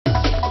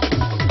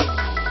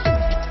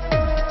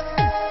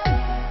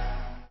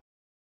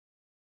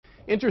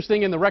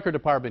Interesting in the record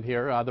department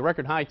here. The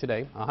record high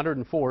today,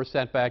 104,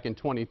 set back in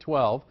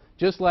 2012.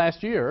 Just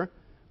last year,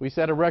 we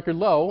set a record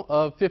low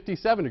of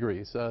 57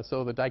 degrees.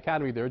 So the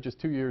dichotomy there,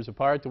 just 2 years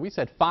apart. We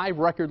set 5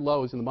 record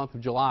lows in the month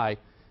of July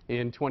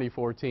in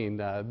 2014.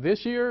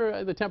 This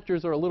year, the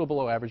temperatures are a little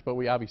below average, but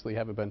we obviously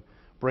haven't been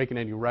breaking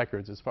any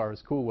records as far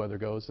as cool weather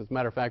goes. As a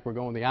matter of fact, we're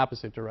going the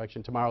opposite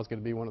direction. Tomorrow's going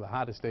to be one of the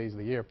hottest days of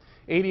the year.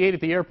 88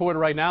 at the airport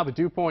right now. The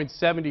dew point's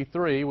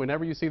 73.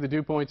 Whenever you see the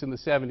dew points in the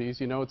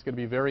 70s, you know it's going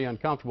to be very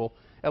uncomfortable.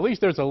 At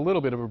least there's a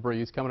little bit of a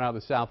breeze coming out of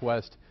the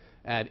southwest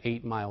at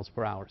 8 miles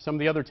per hour. Some of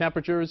the other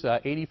temperatures,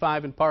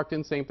 85 in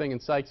Parkton, same thing in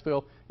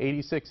Sykesville,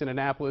 86 in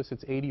Annapolis,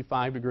 it's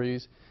 85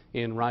 degrees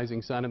in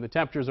Rising Sun, and the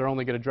temperatures are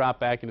only going to drop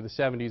back into the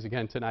 70s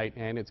again tonight,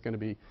 and it's going to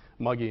be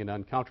muggy and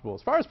uncomfortable.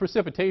 As far as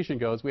precipitation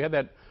goes, we had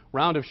that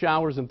round of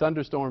showers and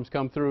thunderstorms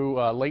come through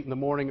late in the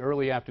morning,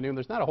 early afternoon.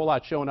 There's not a whole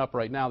lot showing up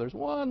right now. There's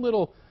one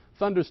little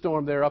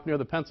thunderstorm there up near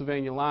the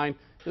Pennsylvania line.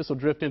 This will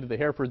drift into the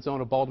Hereford zone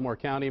of Baltimore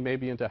County,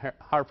 maybe into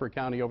Hartford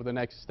County over the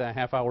next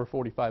half hour,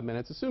 45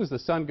 minutes. As soon as the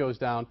sun goes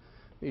down,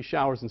 these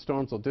showers and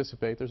storms will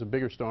dissipate. There's a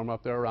bigger storm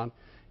up there around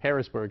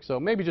Harrisburg, so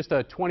maybe just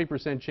a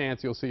 20%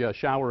 chance you'll see a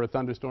shower or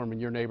thunderstorm in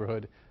your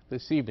neighborhood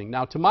this evening.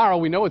 Now tomorrow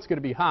we know it's going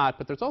to be hot,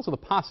 but there's also the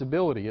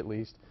possibility at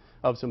least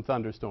of some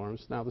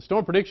thunderstorms. Now the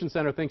Storm Prediction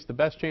Center thinks the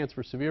best chance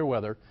for severe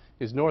weather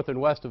is north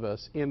and west of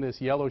us in this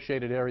yellow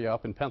shaded area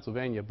up in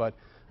Pennsylvania, but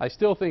I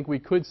still think we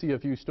could see a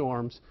few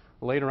storms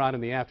later on in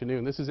the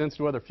afternoon. This is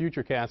Instant Weather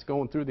Futurecast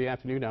going through the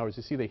afternoon hours.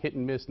 You see the hit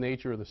and miss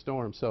nature of the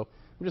storm. So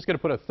I'm just going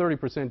to put a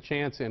 30%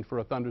 chance in for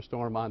a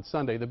thunderstorm on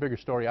Sunday. The bigger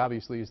story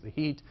obviously is the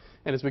heat.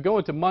 And as we go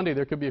into Monday,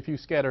 there could be a few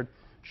scattered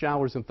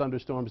showers and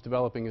thunderstorms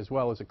developing as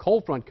well as a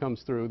cold front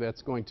comes through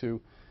that's going to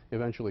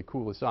eventually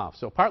cool us off.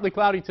 So partly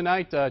cloudy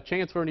tonight,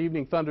 chance for an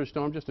evening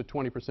thunderstorm, just a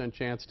 20%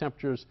 chance.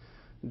 Temperatures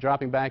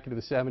dropping back into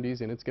the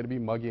 70s, and it's going to be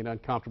muggy and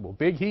uncomfortable.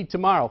 Big heat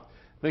tomorrow.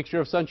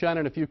 Mixture of sunshine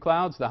and a few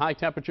clouds. The high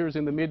temperatures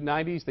in the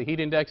mid-90s. The heat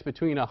index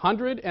between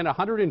 100 and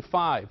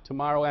 105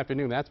 tomorrow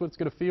afternoon. That's what it's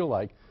going to feel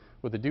like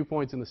with the dew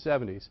points in the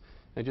 70s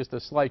and just a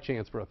slight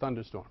chance for a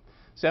thunderstorm.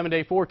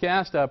 7-day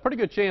forecast, a pretty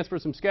good chance for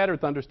some scattered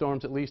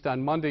thunderstorms at least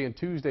on Monday and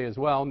Tuesday as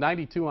well.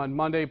 92 on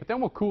Monday, but then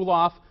we'll cool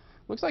off.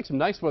 Looks like some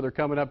nice weather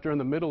coming up during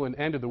the middle and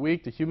end of the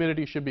week. The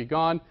humidity should be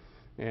gone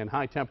and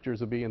high temperatures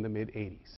will be in the mid-80s.